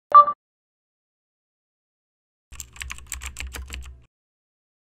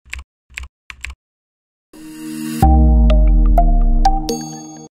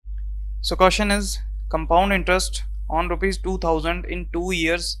So question is compound interest on rupees 2000 in 2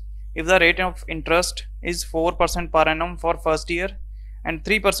 years if the rate of interest is 4% per annum for first year and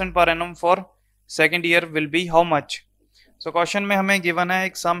 3% per annum for second year will be how much? So question में हमें given है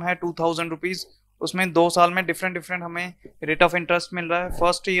एक सम है 2000 rupees, उसमें 2 साल में different हमें rate of interest मिल रहा है।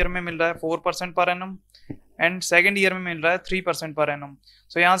 फर्स्ट ईयर में मिल रहा है 4% per annum and second year में मिल रहा है 3% पर एनम।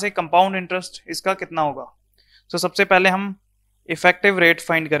 सो यहाँ से कंपाउंड इंटरेस्ट इसका कितना होगा? सो सबसे पहले हम इफेक्टिव रेट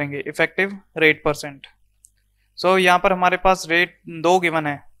फाइंड करेंगे, इफेक्टिव रेट परसेंट। सो यहाँ पर हमारे पास रेट दो गिवन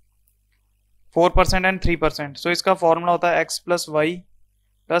है 4% एंड 3%। सो इसका फॉर्मूला होता है x plus Y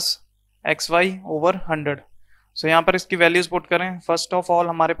plus x Y over 100। सो यहाँ पर इसकी वैल्यूज पुट करें। फर्स्ट ऑफ ऑल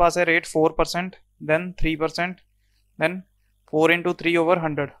हमारे पास है rate 4%, then 3%, then 4 into 3 over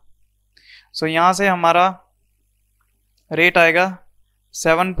 100। सो यहाँ से हमारा रेट आएगा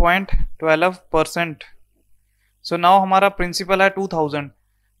 7.12%। सो नाउ हमारा प्रिंसिपल है 2000,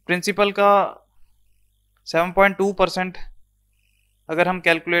 प्रिंसिपल का 7.2% अगर हम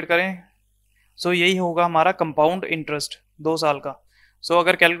कैलकुलेट करें सो यही होगा हमारा कंपाउंड इंटरेस्ट 2 साल का। सो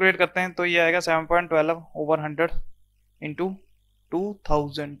अगर कैलकुलेट करते हैं तो ये आएगा 7.12 ओवर 100 इंटू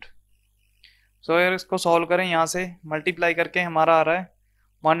 2000। सो अगर इसको सॉल्व करें यहाँ से मल्टीप्लाई करके हमारा आ रहा है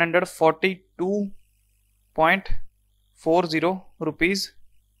 142.40 रुपीज़।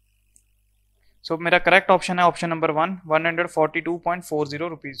 सो मेरा करेक्ट ऑप्शन है ऑप्शन नंबर 1, 142.40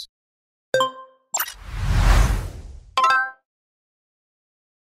 रुपीज़।